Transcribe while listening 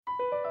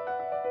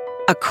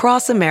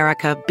Across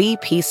America,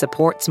 BP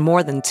supports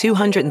more than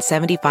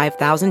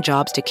 275,000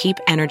 jobs to keep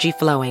energy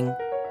flowing.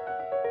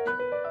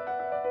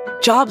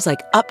 Jobs like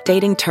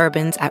updating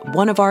turbines at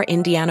one of our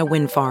Indiana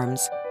wind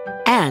farms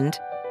and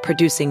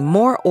producing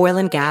more oil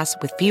and gas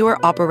with fewer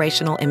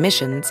operational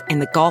emissions in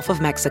the Gulf of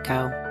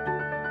Mexico.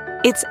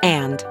 It's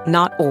and,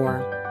 not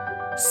or.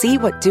 See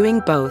what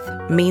doing both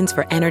means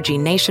for energy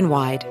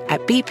nationwide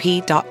at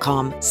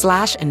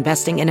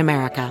bp.com/investing in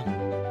America.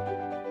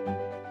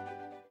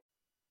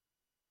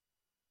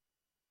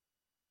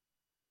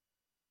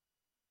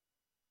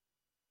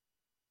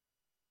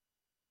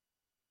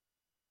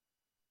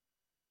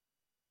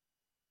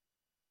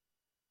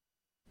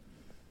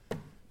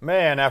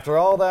 Man, after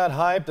all that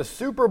hype, the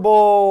Super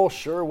Bowl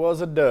sure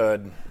was a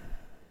dud.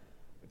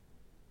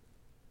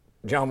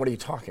 John, what are you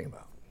talking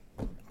about?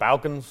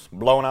 Falcons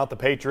blowing out the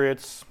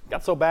Patriots.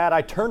 Got so bad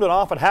I turned it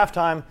off at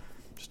halftime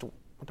just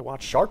to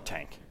watch Shark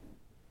Tank.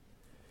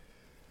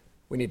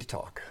 We need to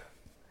talk.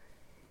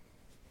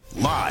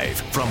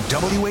 Live from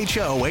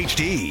WHO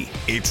HD,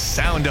 it's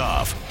Sound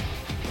Off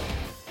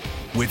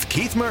with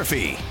Keith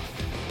Murphy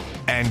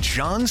and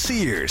John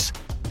Sears.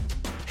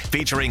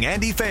 Featuring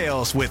Andy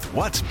Fales with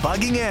What's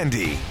Bugging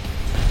Andy.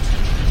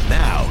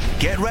 Now,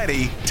 get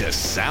ready to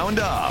sound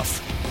off.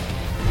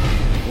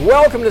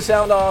 Welcome to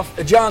Sound Off.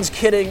 John's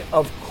kidding,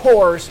 of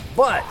course,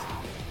 but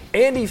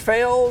Andy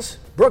Fales,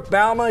 Brooke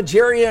Bauma,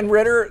 Jerry Ann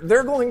Ritter,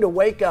 they're going to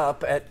wake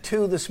up at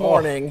 2 this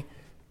morning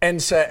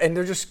and say, and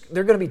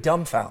they're going to be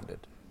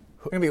dumbfounded.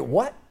 They're going to be,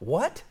 what?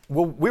 Well,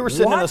 we were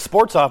sitting in the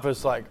sports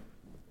office like,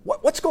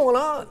 what's going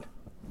on?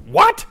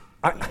 What?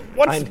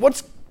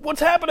 What's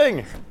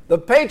happening? The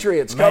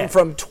Patriots come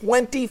from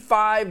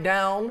 25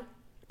 down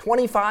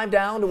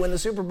to win the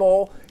Super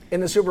Bowl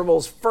in the Super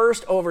Bowl's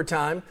first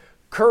overtime.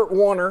 Kurt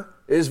Warner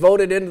is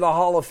voted into the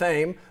Hall of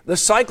Fame. The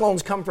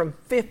Cyclones come from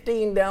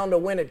 15 down to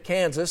win at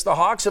Kansas. The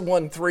Hawks have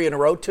won 3 in a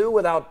row, 2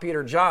 without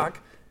Peter Jok.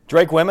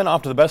 Drake Women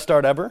off to the best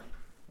start ever.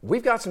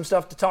 We've got some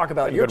stuff to talk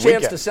about. Your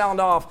chance to sound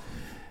off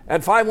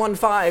at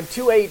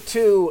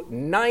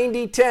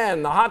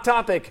 515-282-9010. The hot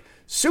topic,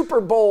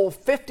 Super Bowl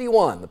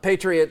 51. The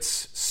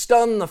Patriots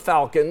stun the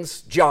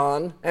Falcons,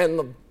 John, and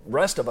the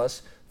rest of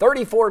us,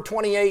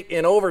 34-28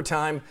 in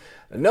overtime.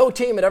 No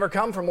team had ever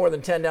come from more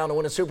than 10 down to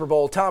win a Super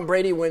Bowl. Tom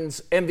Brady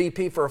wins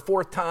MVP for a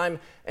 4th time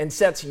and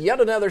sets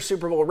yet another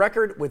Super Bowl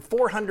record with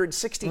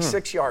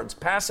 466 yards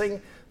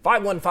passing.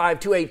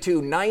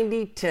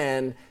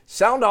 515-282-9010.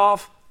 Sound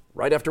off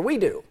right after we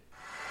do.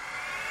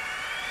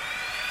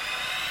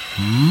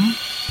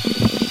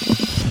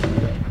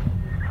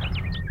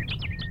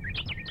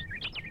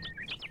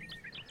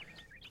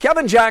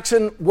 Kevin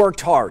Jackson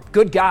worked hard.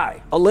 Good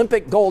guy.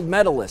 Olympic gold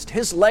medalist.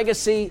 His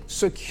legacy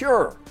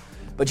secure.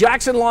 But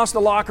Jackson lost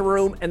the locker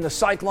room and the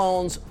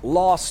Cyclones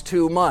lost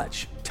too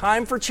much.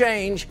 Time for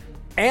change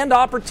and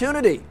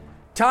opportunity.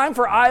 Time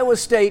for Iowa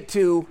State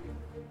to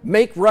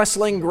make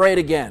wrestling great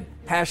again.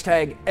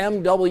 Hashtag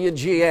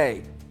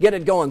MWGA. Get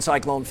it going,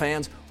 Cyclone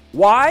fans.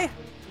 Why?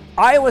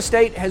 Iowa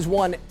State has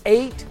won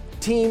 8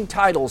 team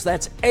titles.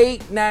 That's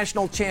 8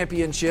 national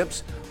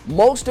championships,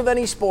 most of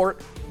any sport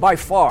by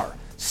far.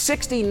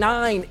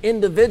 69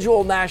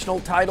 individual national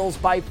titles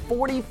by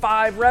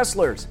 45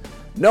 wrestlers.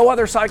 No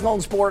other Cyclone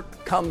sport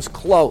comes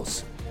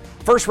close.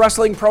 First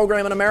wrestling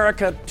program in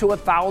America to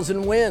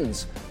 1,000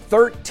 wins.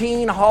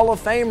 13 Hall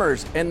of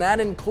Famers, and that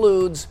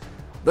includes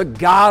the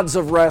gods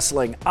of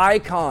wrestling,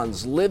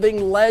 icons,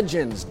 living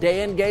legends,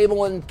 Dan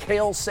Gable and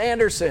Cael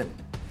Sanderson.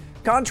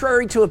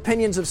 Contrary to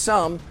opinions of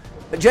some,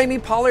 Jamie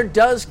Pollard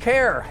does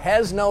care,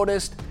 has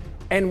noticed,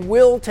 and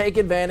will take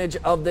advantage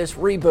of this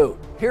reboot.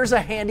 Here's a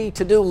handy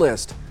to-do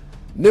list.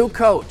 New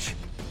coach,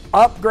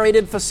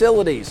 upgraded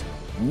facilities,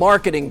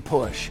 marketing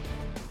push.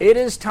 It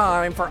is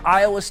time for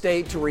Iowa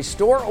State to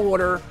restore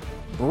order,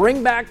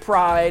 bring back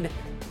pride,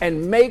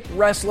 and make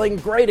wrestling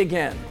great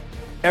again.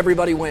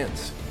 Everybody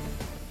wins.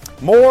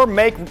 More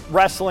Make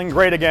Wrestling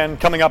Great Again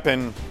coming up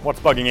in What's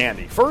Bugging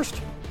Andy.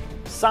 First,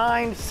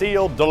 signed,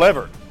 sealed,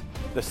 delivered.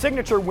 The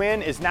signature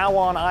win is now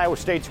on Iowa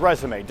State's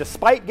resume.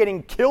 Despite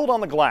getting killed on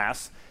the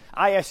glass,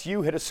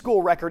 ISU hit a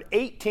school record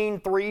 18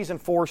 threes and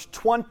forced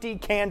 20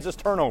 Kansas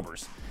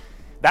turnovers.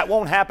 That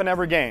won't happen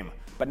every game,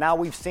 but now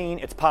we've seen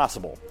it's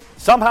possible.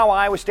 Somehow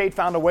Iowa State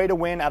found a way to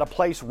win at a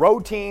place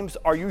road teams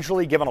are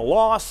usually given a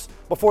loss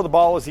before the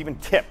ball is even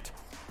tipped.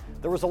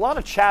 There was a lot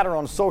of chatter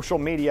on social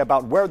media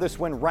about where this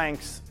win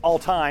ranks all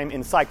time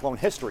in Cyclone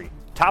history.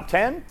 Top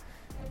 10?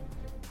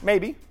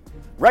 Maybe.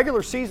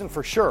 Regular season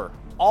for sure.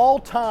 All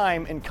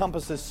time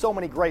encompasses so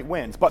many great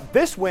wins, but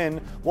this win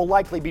will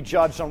likely be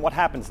judged on what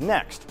happens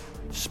next.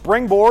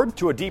 Springboard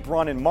to a deep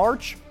run in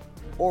March,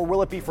 or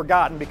will it be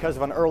forgotten because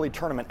of an early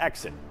tournament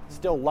exit?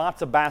 Still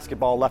lots of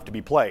basketball left to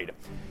be played.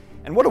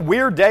 And what a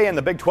weird day in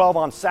the Big 12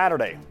 on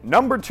Saturday.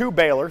 Number 2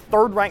 Baylor,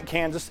 3rd-ranked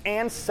Kansas,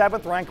 and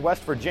 7th-ranked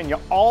West Virginia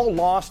all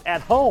lost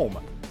at home.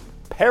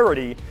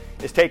 Parity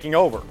is taking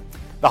over.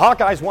 The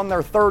Hawkeyes won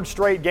their 3rd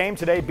straight game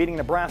today, beating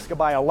Nebraska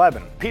by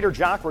 11. Peter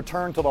Jok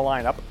returned to the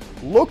lineup,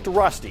 looked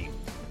rusty.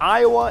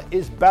 Iowa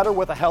is better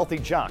with a healthy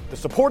Jok. The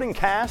supporting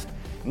cast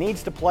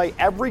needs to play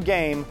every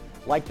game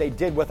like they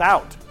did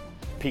without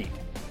Pete.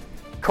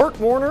 Kurt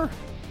Warner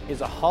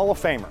is a Hall of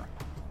Famer.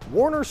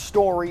 Warner's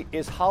story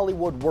is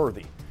Hollywood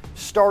worthy.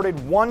 Started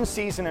one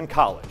season in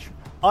college,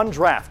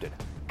 undrafted,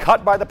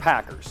 cut by the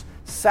Packers,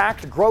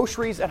 sacked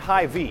groceries at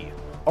Hy-Vee,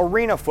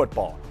 arena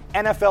football,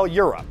 NFL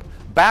Europe,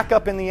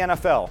 backup in the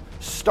NFL,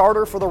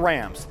 starter for the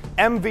Rams,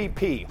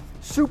 MVP,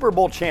 Super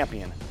Bowl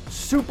champion,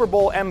 Super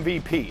Bowl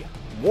MVP.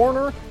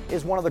 Warner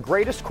is one of the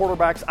greatest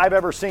quarterbacks I've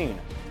ever seen.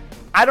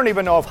 I don't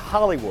even know if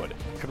Hollywood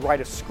could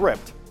write a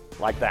script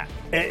like that.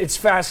 It's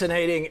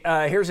fascinating.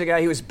 Here's a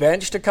guy who was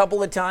benched a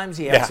couple of times.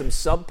 He had some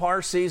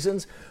subpar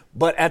seasons,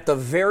 but at the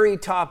very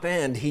top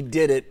end, he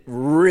did it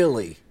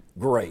really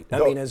great. I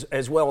mean,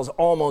 as well as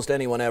almost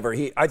anyone ever.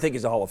 I think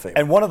he's a Hall of Famer.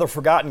 And one of the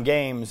forgotten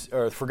games,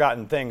 or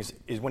forgotten things,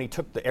 is when he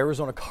took the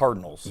Arizona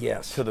Cardinals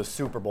to the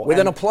Super Bowl.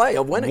 Within a play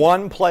of winning.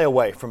 One play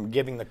away from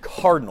giving the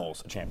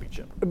Cardinals a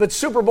championship. But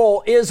Super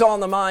Bowl is on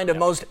the mind of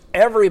most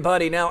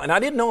everybody now. And I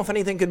didn't know if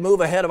anything could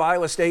move ahead of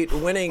Iowa State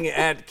winning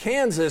at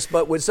Kansas,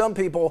 but with some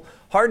people,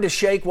 hard to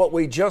shake what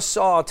we just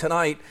saw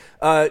tonight.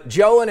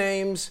 Joe and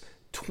Ames,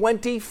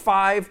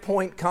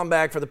 25-point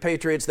comeback for the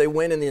Patriots. They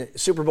win in the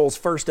Super Bowl's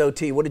first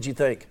OT. What did you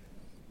think?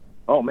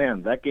 Oh,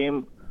 man, that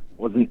game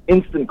was an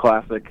instant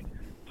classic.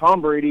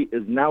 Tom Brady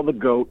is now the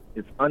GOAT.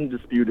 It's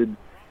undisputed.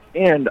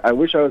 And I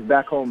wish I was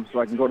back home so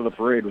I can go to the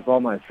parade with all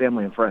my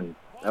family and friends.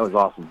 That was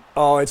awesome.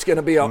 Oh, it's going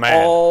to be an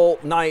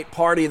all-night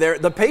party there.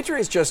 The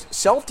Patriots just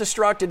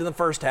self-destructed in the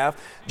first half.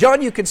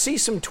 John, you could see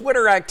some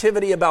Twitter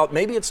activity about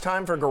maybe it's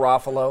time for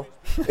Garoppolo.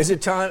 Is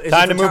it time?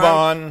 Time to move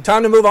on.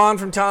 Time to move on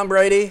from Tom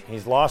Brady.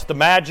 He's lost the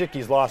magic.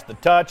 He's lost the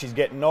touch. He's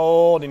getting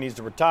old. He needs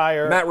to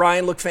retire. Matt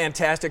Ryan looked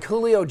fantastic.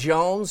 Julio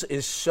Jones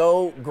is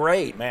so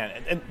great.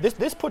 Man, and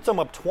this puts them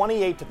up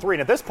 28-3.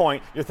 And at this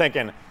point, you're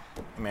thinking,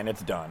 man,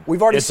 it's done.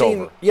 We've already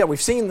seen, over.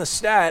 We've seen the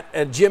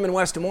stat. Jim in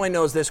West Des Moines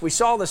knows this. We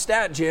saw the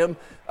stat, Jim.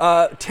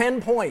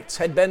 10 points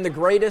had been the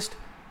greatest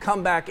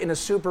comeback in a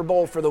Super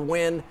Bowl for the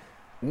win.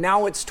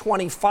 Now it's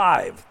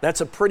 25.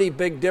 That's a pretty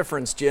big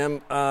difference, Jim.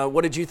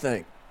 What did you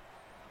think?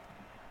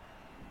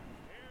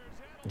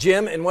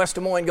 Jim in West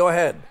Des Moines, go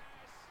ahead.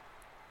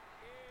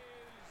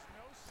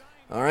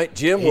 All right,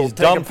 Jim will take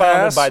a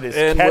pass. He's dumbfounded by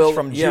this catch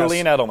from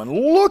Julian Edelman.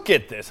 Look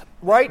at this,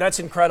 right? That's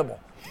incredible.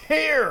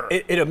 Here.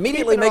 It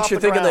immediately makes you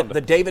think of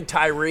the David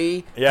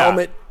Tyree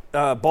helmet,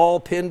 ball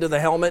pinned to the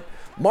helmet.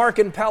 Mark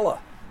and Pella.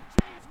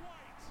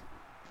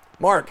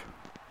 Mark.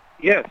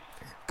 Yes.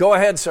 Go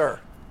ahead, sir.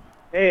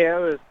 Hey, I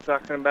was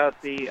talking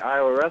about the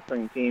Iowa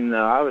wrestling team,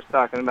 though. I was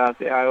talking about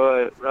the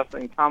Iowa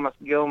wrestling Thomas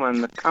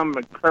Gilman, the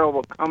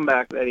incredible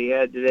comeback that he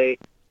had today.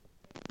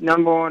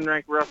 Number one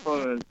ranked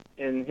wrestler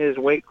in his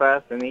weight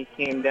class, and he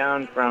came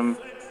down from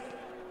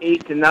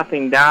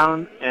 8-0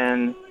 down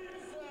and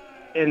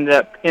ended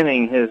up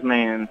pinning his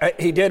man.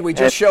 He did. We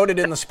just showed it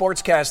in the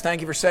Sportscast.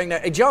 Thank you for saying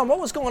that. Hey, John, what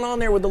was going on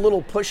there with the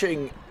little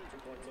pushing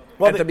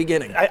at the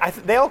beginning?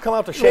 They all come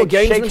out to shake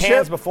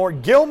hands before.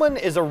 Gilman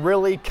is a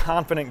really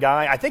confident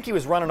guy. I think he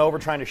was running over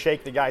trying to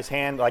shake the guy's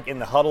hand, like in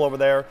the huddle over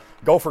there.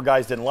 Gopher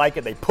guys didn't like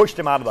it. They pushed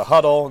him out of the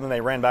huddle, and then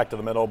they ran back to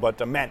the middle.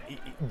 But, man,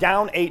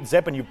 down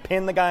 8-0, and you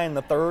pin the guy in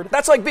the third.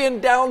 That's like being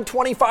down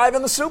 25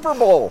 in the Super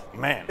Bowl.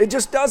 Man. It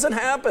just doesn't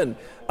happen.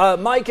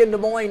 Mike in Des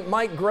Moines,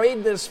 Mike,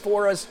 grade this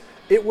for us.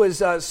 It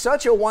was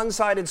such a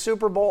one-sided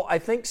Super Bowl, I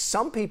think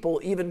some people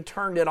even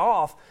turned it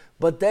off.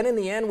 But then in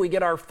the end, we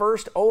get our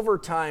first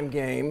overtime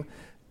game,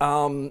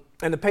 and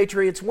the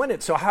Patriots win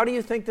it. So how do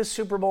you think this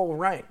Super Bowl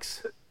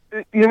ranks?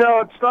 You know,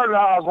 it started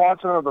out, I was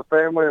watching it with the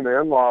family and the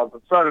in-laws.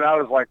 It started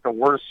out as like the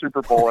worst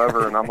Super Bowl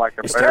ever, and I'm like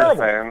a Bears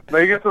fan.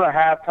 They get to the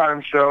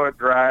halftime show, it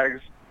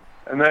drags,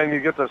 and then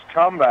you get this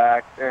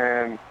comeback,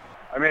 and,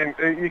 I mean,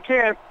 you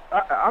can't –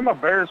 I'm a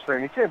Bears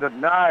fan. You can't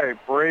deny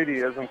Brady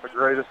isn't the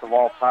greatest of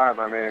all time.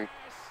 I mean,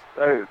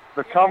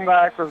 the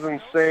comeback was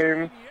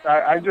insane.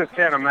 I just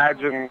can't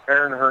imagine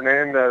Aaron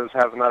Hernandez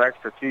having that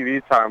extra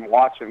TV time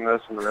watching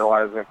this and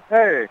realizing,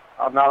 hey,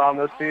 I'm not on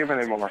this team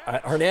anymore.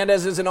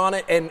 Hernandez isn't on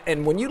it,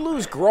 and when you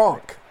lose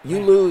Gronk, you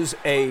lose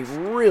a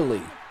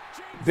really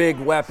big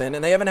weapon,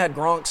 and they haven't had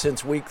Gronk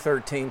since Week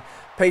 13.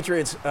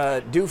 Patriots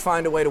do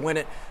find a way to win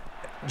it.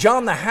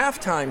 John, the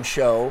halftime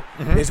show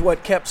is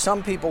what kept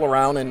some people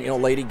around, and, you know,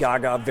 Lady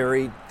Gaga,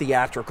 very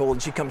theatrical, and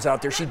she comes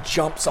out there. She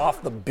jumps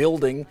off the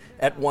building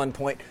at one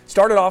point.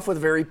 Started off with a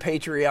very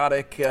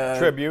patriotic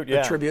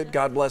tribute,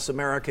 God Bless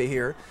America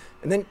here.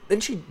 And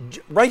then she,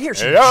 right here,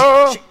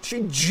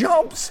 she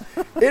jumps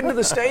into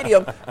the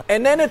stadium.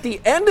 And then at the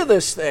end of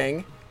this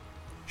thing,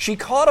 she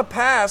caught a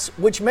pass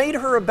which made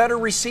her a better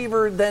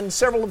receiver than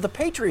several of the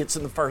Patriots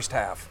in the first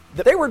half.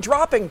 They were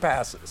dropping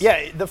passes.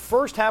 Yeah, the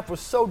first half was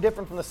so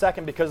different from the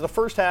second because the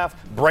first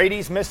half,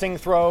 Brady's missing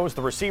throws,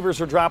 the receivers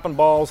are dropping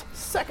balls.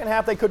 Second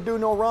half, they could do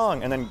no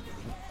wrong. And then,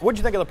 what did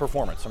you think of the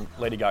performance from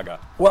Lady Gaga?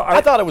 Well,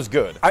 I thought it was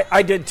good.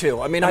 I did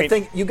too. I mean, I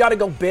think you got to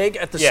go big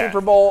at the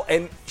Super Bowl,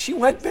 and she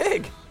went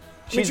big.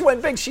 She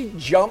went big. She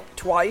jumped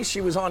twice.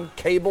 She was on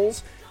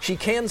cables. She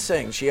can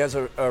sing. She has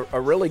a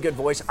really good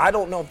voice. I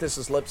don't know if this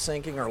is lip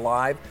syncing or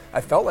live.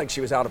 I felt like she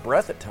was out of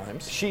breath at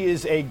times. She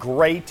is a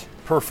great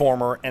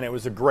performer, and it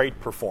was a great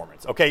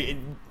performance. Okay,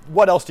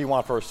 what else do you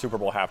want for a Super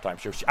Bowl halftime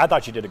show? I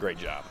thought she did a great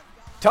job.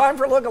 Time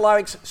for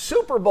Lookalikes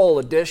Super Bowl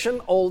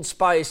edition. Old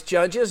Spice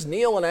judges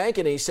Neil and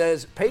Ankeny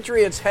says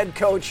Patriots head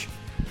coach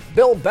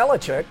Bill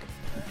Belichick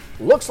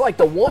looks like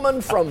the woman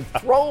from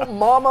Throw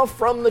Mama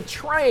from the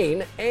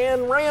Train,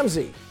 Ann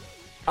Ramsey.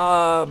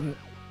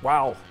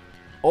 Wow.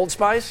 Old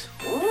Spice?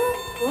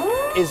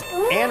 Is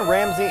Ann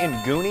Ramsey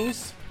in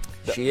Goonies?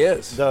 She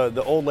is.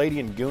 The old lady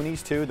in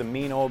Goonies, too? The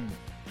mean old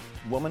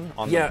woman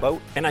on the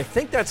boat? And I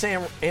think that's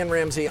Ann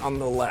Ramsey on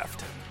the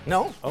left.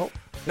 No? Oh.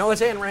 No,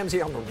 it's Ann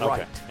Ramsey on the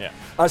right. Okay,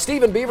 yeah.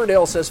 Stephen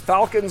Beaverdale says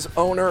Falcons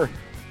owner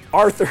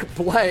Arthur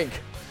Blank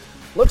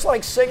looks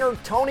like singer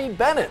Tony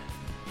Bennett.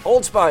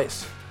 Old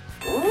Spice.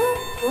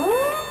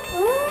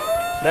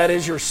 That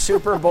is your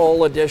Super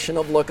Bowl edition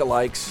of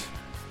Lookalikes.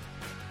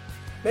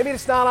 Maybe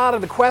it's not out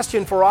of the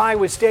question for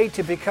Iowa State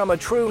to become a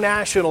true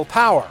national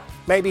power.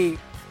 Maybe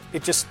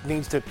it just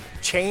needs to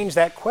change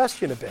that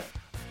question a bit.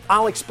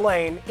 I'll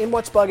explain in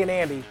What's Bugging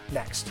Andy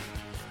next.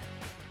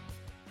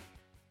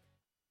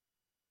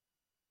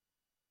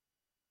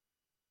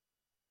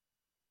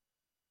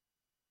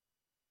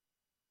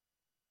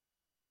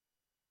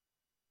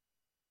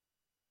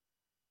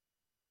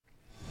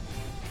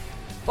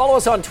 Follow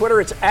us on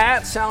Twitter. It's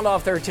at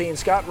SoundOff13.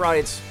 Scott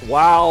writes,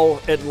 wow,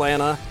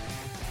 Atlanta.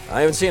 I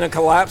haven't seen a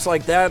collapse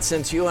like that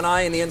since you and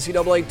I in the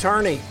NCAA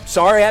tourney.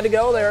 Sorry I had to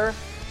go there,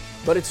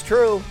 but it's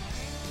true.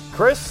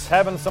 Chris,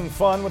 having some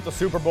fun with the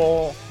Super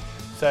Bowl,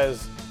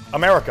 says,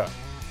 America.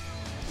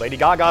 Lady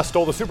Gaga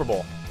stole the Super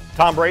Bowl.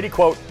 Tom Brady,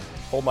 quote,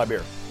 hold my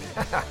beer.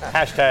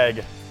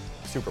 Hashtag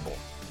Super Bowl.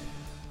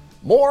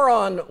 More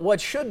on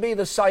what should be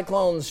the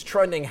Cyclones'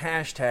 trending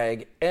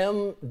hashtag,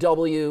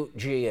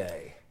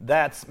 MWGA.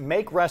 That's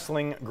Make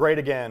Wrestling Great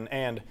Again,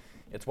 and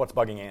it's What's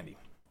Bugging Andy.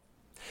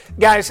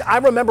 Guys, I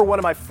remember one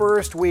of my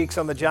first weeks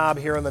on the job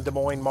here in the Des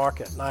Moines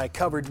market, and I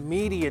covered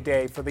Media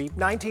Day for the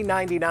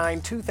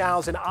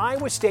 1999-2000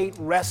 Iowa State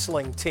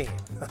wrestling team.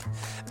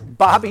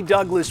 Bobby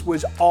Douglas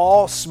was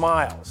all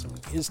smiles.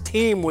 His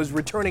team was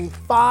returning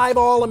 5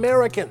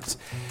 All-Americans.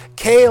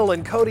 Cale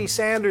and Cody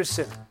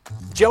Sanderson,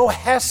 Joe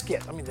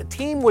Heskett. The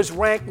team was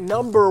ranked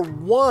number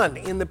 1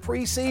 in the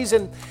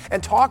preseason,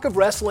 and talk of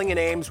wrestling in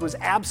Ames was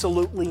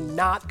absolutely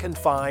not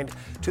confined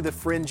to the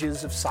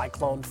fringes of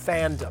Cyclone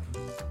fandom.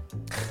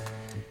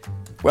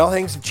 Well,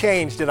 things have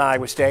changed in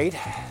Iowa State.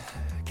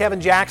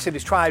 Kevin Jackson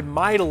has tried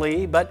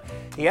mightily, but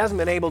he hasn't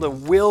been able to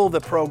will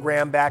the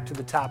program back to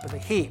the top of the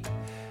heap.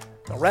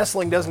 Now,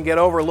 wrestling doesn't get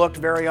overlooked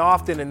very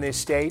often in this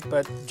state,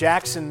 but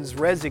Jackson's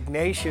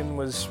resignation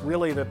was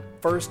really the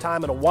first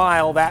time in a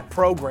while that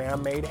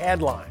program made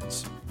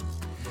headlines.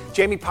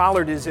 Jamie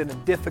Pollard is in a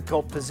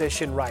difficult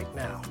position right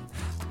now.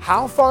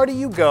 How far do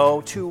you go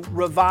to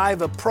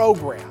revive a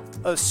program,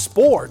 a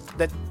sport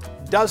that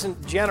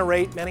doesn't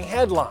generate many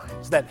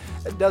headlines, that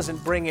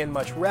doesn't bring in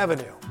much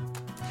revenue?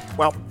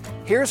 Well,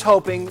 here's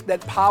hoping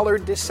that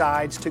Pollard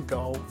decides to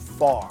go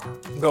far,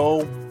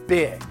 go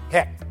big,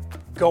 heck,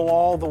 go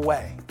all the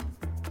way.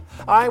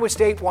 Iowa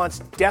State wants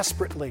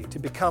desperately to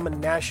become a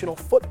national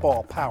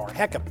football power,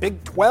 heck, a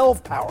Big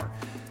 12 power.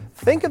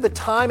 Think of the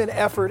time and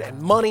effort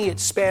and money it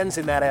spends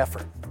in that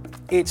effort.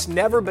 It's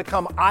never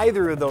become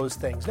either of those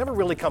things, never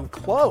really come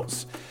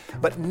close.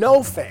 But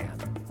no fan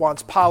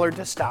wants Pollard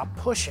to stop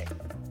pushing.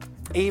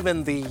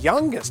 Even the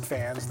youngest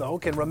fans, though,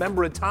 can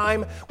remember a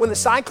time when the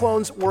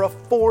Cyclones were a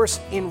force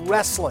in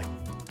wrestling.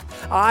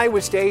 Iowa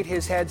State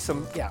has had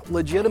some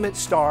legitimate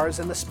stars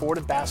in the sport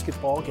of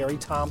basketball: Gary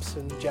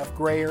Thompson, Jeff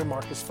Grayer,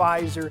 Marcus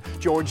Fizer,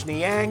 George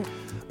Niang.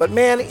 But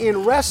man,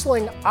 in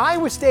wrestling,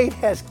 Iowa State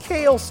has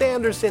Cale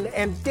Sanderson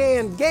and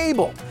Dan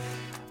Gable.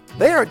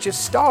 They aren't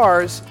just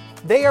stars,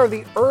 they are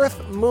the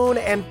earth, moon,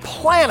 and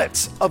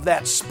planets of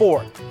that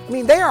sport.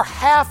 They are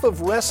half of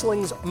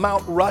wrestling's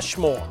Mount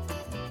Rushmore.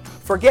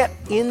 Forget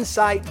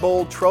Insight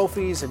Bowl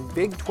trophies and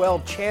Big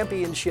 12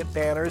 championship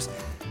banners.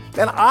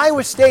 And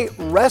Iowa State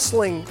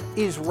wrestling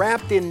is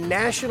wrapped in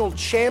national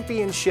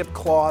championship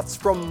cloths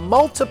from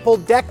multiple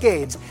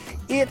decades.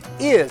 It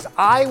is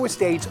Iowa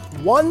State's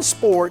one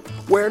sport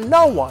where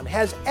no one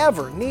has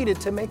ever needed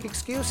to make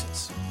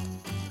excuses.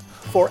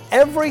 For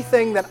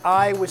everything that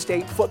Iowa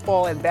State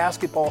football and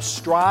basketball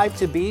strive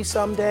to be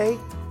someday,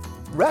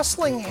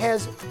 wrestling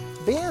has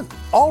been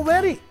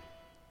already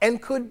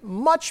and could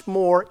much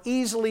more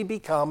easily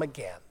become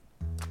again.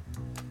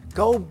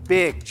 Go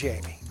big,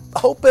 Jamie.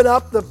 Open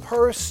up the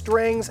purse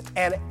strings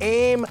and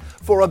aim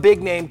for a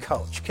big-name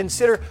coach.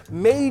 Consider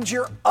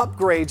major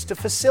upgrades to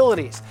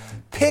facilities.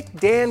 Pick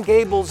Dan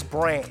Gable's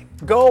brain.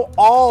 Go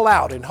all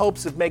out in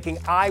hopes of making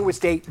Iowa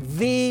State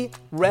the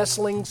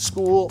wrestling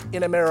school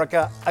in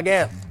America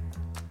again.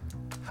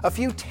 A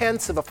few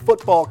tenths of a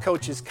football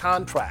coach's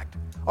contract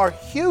are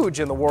huge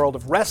in the world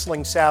of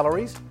wrestling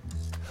salaries.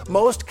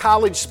 Most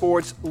college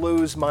sports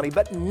lose money,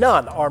 but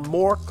none are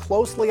more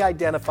closely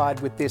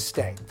identified with this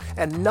state,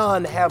 and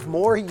none have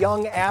more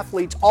young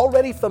athletes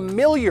already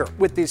familiar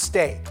with this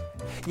state.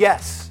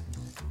 Yes,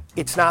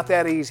 it's not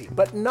that easy,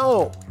 but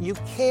no, you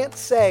can't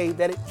say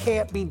that it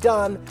can't be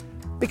done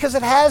because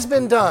it has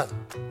been done.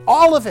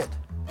 All of it.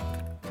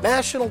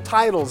 National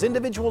titles,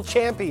 individual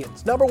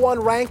champions, number one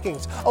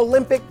rankings,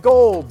 Olympic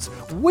golds,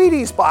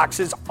 Wheaties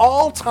boxes,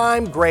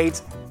 all-time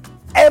greats,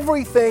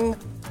 everything,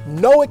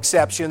 no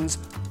exceptions,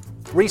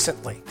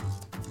 recently.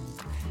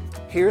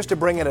 Here's to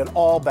bringing it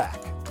all back.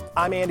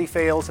 I'm Andy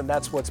Fales, and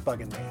that's what's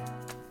bugging me.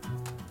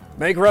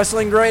 Make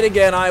wrestling great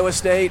again, Iowa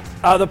State.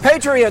 The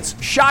Patriots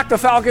shocked the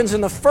Falcons in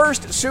the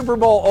first Super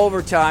Bowl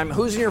overtime.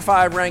 Who's in your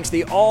 5 ranks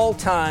the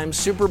all-time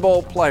Super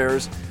Bowl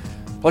players?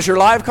 Plus your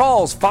live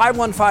calls,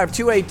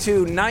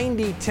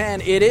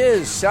 515-282-9010. It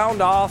is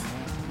Sound Off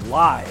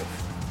Live.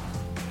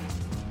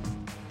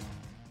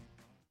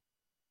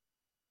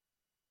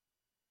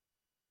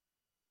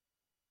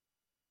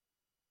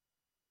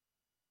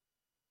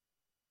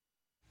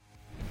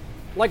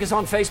 Like us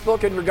on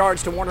Facebook in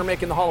regards to Warner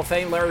making the Hall of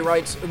Fame. Larry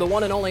writes, the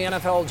one and only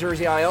NFL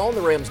jersey I own,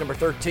 the Rams number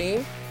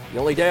 13. The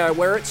only day I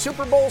wear it,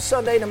 Super Bowl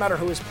Sunday, no matter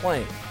who is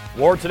playing.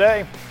 War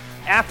today.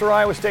 After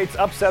Iowa State's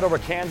upset over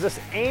Kansas,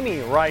 Amy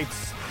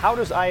writes, how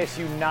does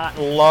ISU not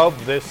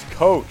love this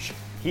coach?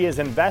 He is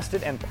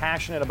invested and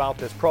passionate about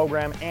this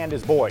program and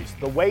his boys.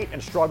 The wait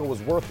and struggle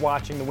was worth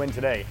watching the win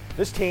today.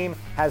 This team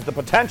has the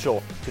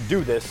potential to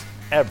do this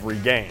every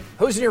game.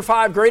 Who's in your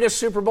 5 greatest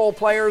Super Bowl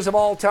players of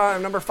all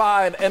time? Number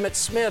 5, Emmitt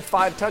Smith,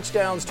 5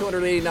 touchdowns,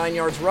 289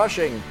 yards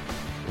rushing,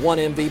 1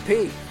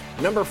 MVP.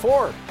 Number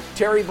 4,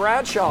 Terry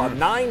Bradshaw,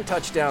 9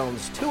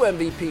 touchdowns, 2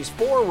 MVPs,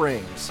 4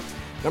 rings.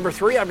 Number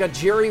 3, I've got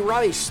Jerry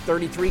Rice,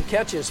 33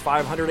 catches,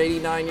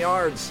 589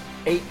 yards,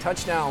 8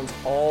 touchdowns,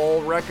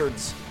 all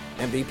records,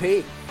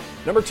 MVP.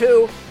 Number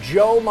 2,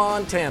 Joe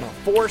Montana,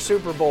 4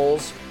 Super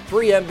Bowls,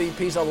 3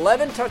 MVPs,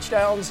 11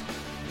 touchdowns,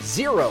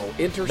 0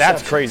 interceptions.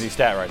 That's a crazy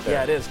stat right there.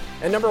 Yeah, it is.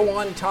 And number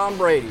 1, Tom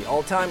Brady,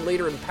 all-time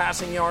leader in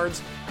passing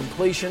yards,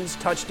 completions,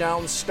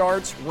 touchdowns,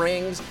 starts,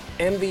 rings,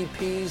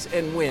 MVPs,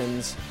 and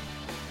wins.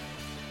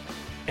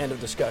 End of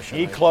discussion.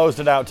 He closed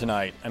it out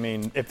tonight. I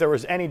mean, if there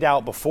was any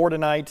doubt before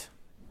tonight,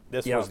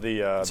 this was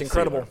the it's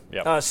incredible.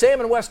 Yep. Sam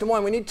in West Des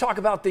Moines, we need to talk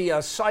about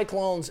the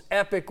Cyclones'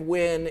 epic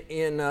win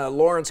in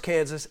Lawrence,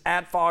 Kansas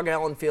at Fog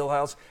Allen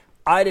Fieldhouse.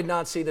 I did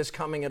not see this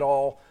coming at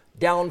all.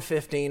 Down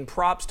 15.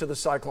 Props to the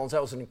Cyclones.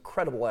 That was an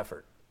incredible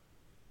effort.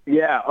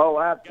 Yeah,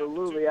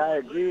 absolutely. I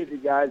agree with you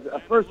guys.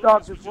 First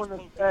off, just want to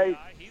say,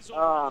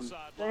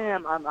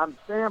 Sam, I'm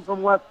Sam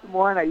from West Des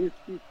Moines. I used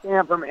to be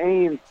Sam from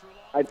Ames.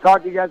 I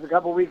talked to you guys a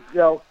couple weeks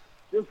ago.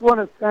 Just want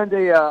to send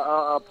a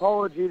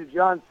apology to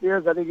John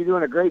Sears. I think you're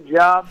doing a great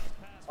job.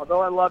 Although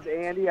I loved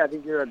Andy, I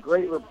think you're a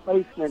great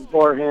replacement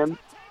for him.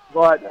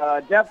 But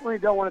definitely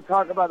don't want to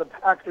talk about the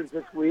Packers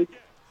this week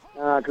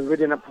because we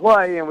didn't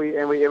play and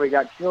we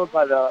got killed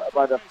by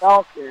the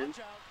Falcons.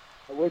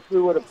 I wish we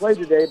would have played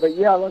today. But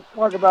yeah, let's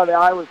talk about the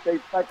Iowa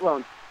State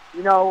Cyclones.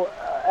 You know,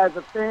 as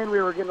a fan,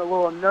 we were getting a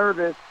little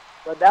nervous,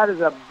 but that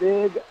is a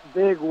big,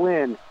 big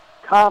win.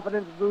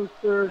 Confidence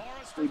booster.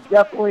 We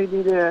definitely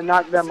needed to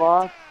knock them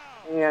off.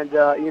 And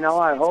you know,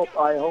 I hope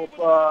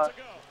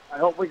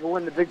we can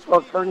win the Big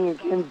 12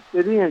 tournament in Kansas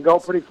City and go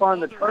pretty far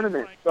in the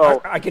tournament.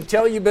 So I can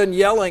tell you've been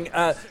yelling,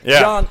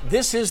 John.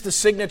 This is the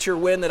signature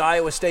win that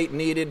Iowa State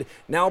needed.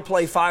 Now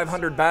play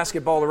 500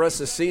 basketball the rest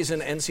of the season.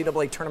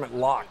 NCAA tournament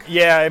lock.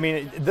 Yeah, I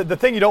mean, the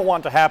thing you don't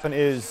want to happen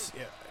is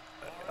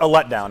a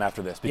letdown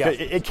after this because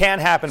it can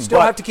happen.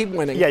 Still have to keep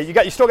winning. Yeah,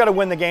 you still got to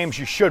win the games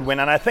you should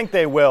win, and I think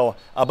they will.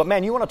 But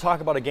man, you want to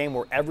talk about a game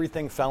where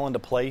everything fell into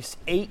place?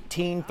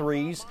 18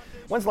 threes.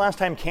 When's the last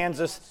time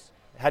Kansas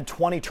had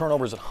 20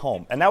 turnovers at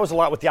home? And that was a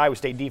lot with the Iowa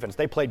State defense.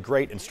 They played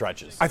great in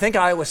stretches. I think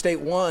Iowa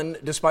State won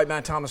despite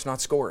Matt Thomas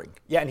not scoring.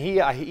 Yeah, and he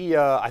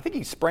I think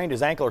he sprained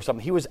his ankle or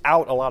something. He was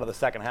out a lot of the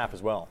second half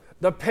as well.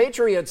 The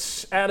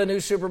Patriots add a new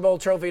Super Bowl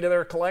trophy to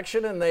their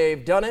collection, and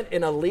they've done it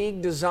in a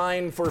league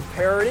designed for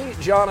parity.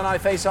 John and I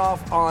face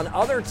off on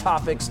other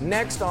topics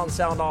next on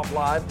Sound Off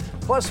Live,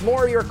 plus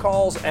more of your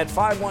calls at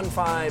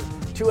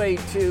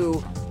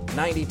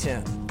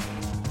 515-282-9010.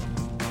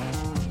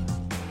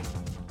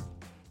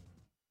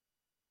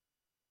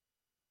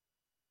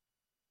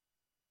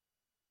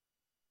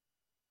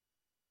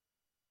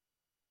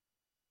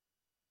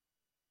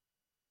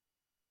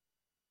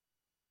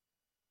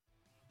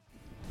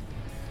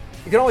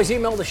 You can always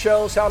email the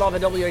show,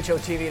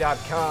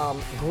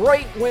 soundoff@whotv.com.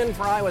 Great win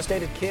for Iowa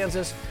State at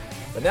Kansas,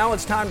 but now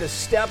it's time to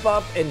step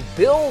up and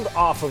build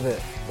off of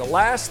it. The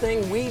last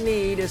thing we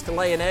need is to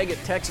lay an egg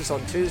at Texas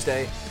on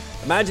Tuesday.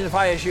 Imagine if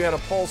ISU had a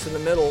pulse in the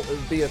middle, it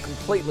would be a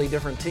completely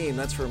different team.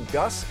 That's from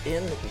Gus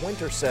in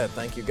Winterset.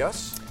 Thank you,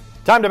 Gus.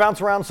 Time to bounce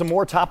around some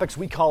more topics.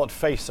 We call it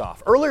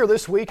face-off. Earlier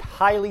this week,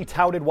 highly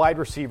touted wide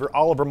receiver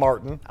Oliver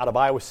Martin out of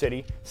Iowa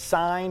City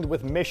signed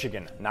with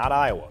Michigan, not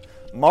Iowa.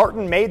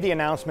 Martin made the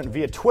announcement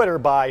via Twitter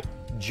by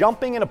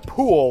jumping in a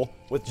pool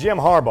with Jim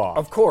Harbaugh.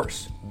 Of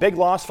course. Big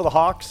loss for the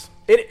Hawks.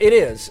 It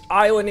is.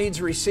 Iowa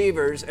needs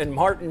receivers, and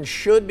Martin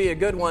should be a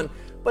good one.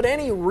 But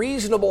any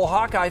reasonable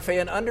Hawkeye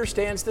fan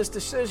understands this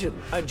decision.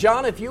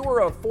 John, if you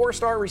were a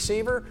 4-star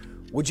receiver,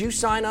 would you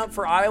sign up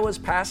for Iowa's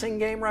passing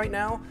game right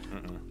now?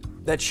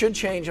 That should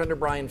change under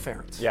Brian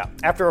Ferentz. Yeah.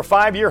 After a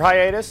 5-year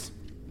hiatus,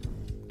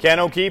 Ken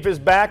O'Keefe is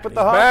back with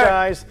the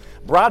Hawkeyes.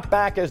 brought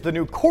back as the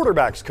new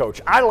quarterbacks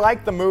coach. I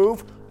like the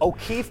move.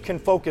 O'Keefe can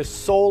focus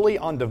solely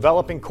on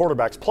developing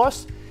quarterbacks.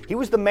 Plus, he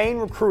was the main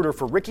recruiter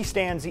for Ricky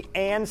Stanzi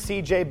and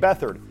C.J.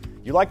 Beathard.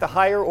 You like the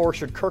hire, or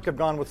should Kirk have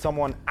gone with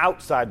someone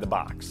outside the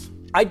box?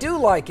 I do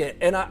like it,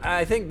 and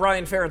I think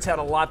Brian Ferentz had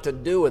a lot to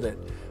do with it.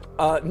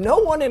 No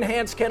one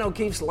enhanced Ken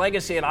O'Keefe's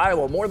legacy at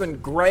Iowa more than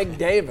Greg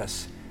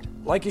Davis.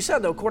 Like you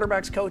said, though,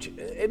 quarterbacks coach,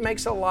 it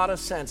makes a lot of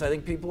sense. I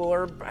think people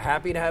are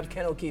happy to have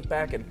Ken O'Keefe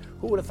back, and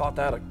who would have thought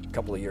that a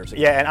couple of years ago?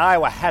 Yeah, and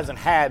Iowa hasn't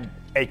had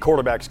a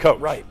quarterbacks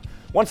coach. Right.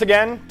 Once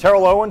again,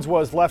 Terrell Owens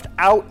was left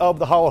out of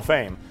the Hall of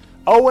Fame.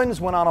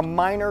 Owens went on a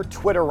minor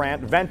Twitter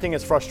rant venting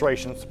his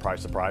frustration.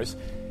 Surprise, surprise.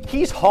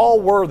 He's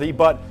Hall-worthy,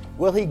 but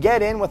will he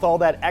get in with all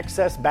that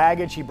excess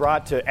baggage he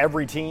brought to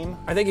every team?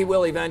 I think he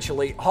will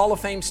eventually. Hall of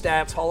Fame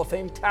stats, Hall of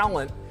Fame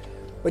talent.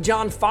 But,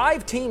 John,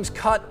 5 teams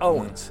cut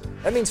Owens.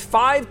 That means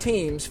 5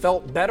 teams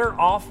felt better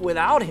off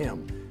without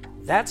him.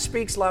 That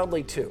speaks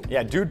loudly, too.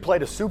 Yeah, dude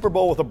played a Super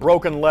Bowl with a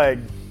broken leg.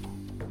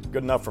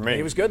 Good enough for me.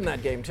 He was good in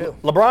that game, too.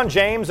 LeBron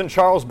James and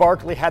Charles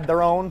Barkley had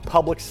their own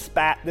public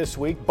spat this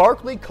week.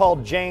 Barkley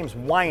called James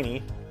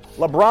whiny.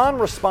 LeBron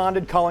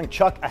responded calling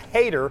Chuck a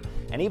hater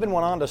and even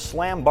went on to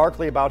slam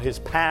Barkley about his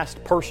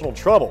past personal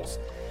troubles.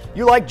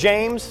 You like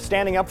James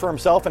standing up for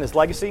himself and his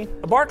legacy?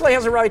 Barkley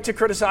has a right to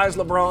criticize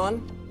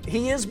LeBron.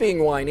 He is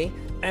being whiny,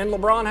 and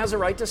LeBron has a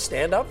right to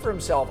stand up for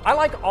himself. I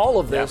like all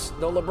of this,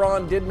 though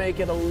LeBron did make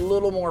it a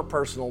little more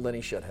personal than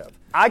he should have.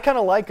 I kind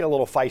of like a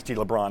little feisty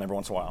LeBron every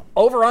once in a while.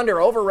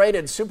 Over-under,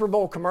 overrated Super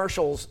Bowl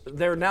commercials,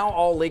 they're now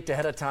all leaked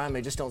ahead of time.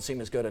 They just don't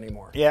seem as good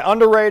anymore. Yeah,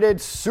 underrated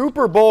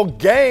Super Bowl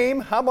game.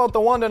 How about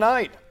the one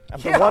tonight?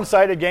 After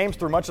one-sided games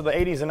through much of the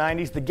 80s and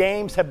 90s, the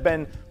games have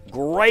been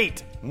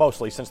great,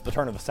 mostly since the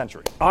turn of the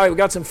century. All right, we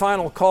got some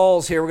final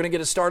calls here. We're going to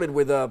get it started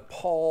with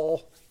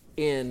Paul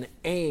in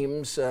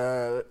Ames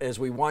as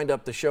we wind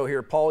up the show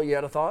here. Paul, you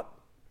had a thought?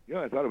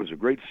 Yeah, I thought it was a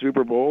great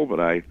Super Bowl, but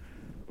I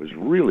was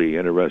really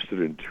interested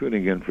in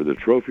tuning in for the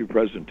trophy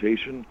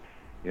presentation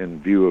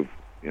in view of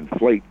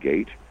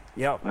Inflategate.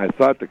 Yeah. I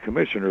thought the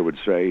commissioner would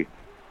say,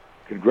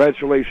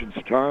 "Congratulations,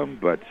 Tom,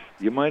 but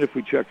you mind if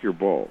we check your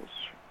balls?"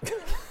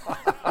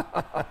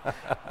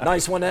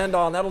 Nice one to end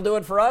on. That'll do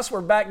it for us.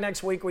 We're back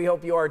next week. We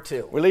hope you are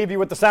too. We leave you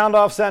with the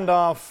sound-off,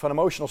 send-off, an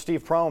emotional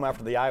Steve Prohm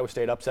after the Iowa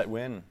State upset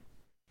win.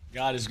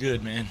 God is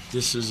good, man.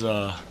 This is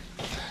a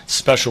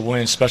special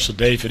win, special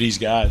day for these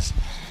guys.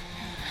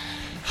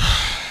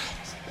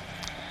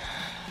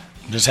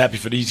 I'm just happy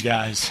for these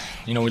guys.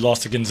 You know, we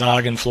lost to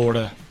Gonzaga in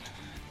Florida,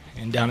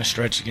 and down the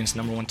stretch against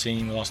number 1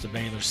 team. We lost to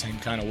Baylor, same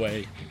kind of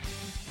way,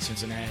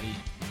 Cincinnati.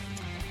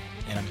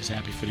 And I'm just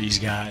happy for these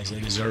guys. They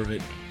deserve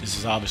it. This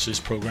is obviously, this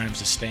program's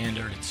the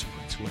standard. It's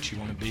what you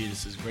want to be.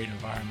 This is a great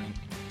environment.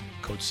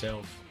 Coach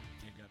Self.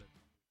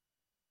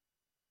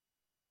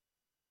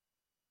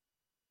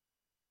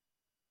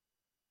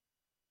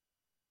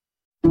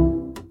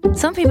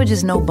 Some people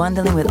just know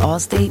bundling with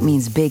Allstate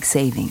means big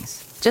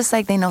savings. Just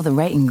like they know the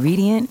right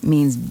ingredient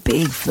means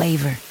big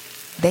flavor.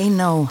 They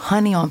know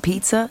honey on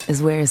pizza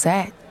is where it's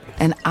at.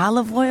 And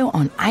olive oil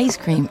on ice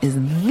cream is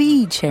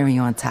the cherry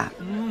on top.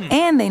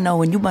 And they know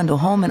when you bundle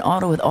home and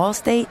auto with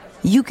Allstate,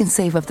 you can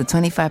save up to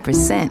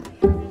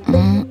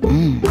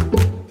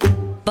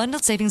 25%.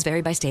 Bundled savings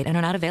vary by state and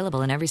are not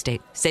available in every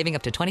state. Saving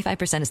up to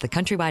 25% is the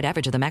countrywide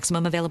average of the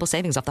maximum available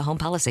savings off the home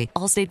policy.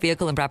 Allstate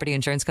Vehicle and Property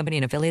Insurance Company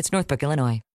and Affiliates, Northbrook, Illinois.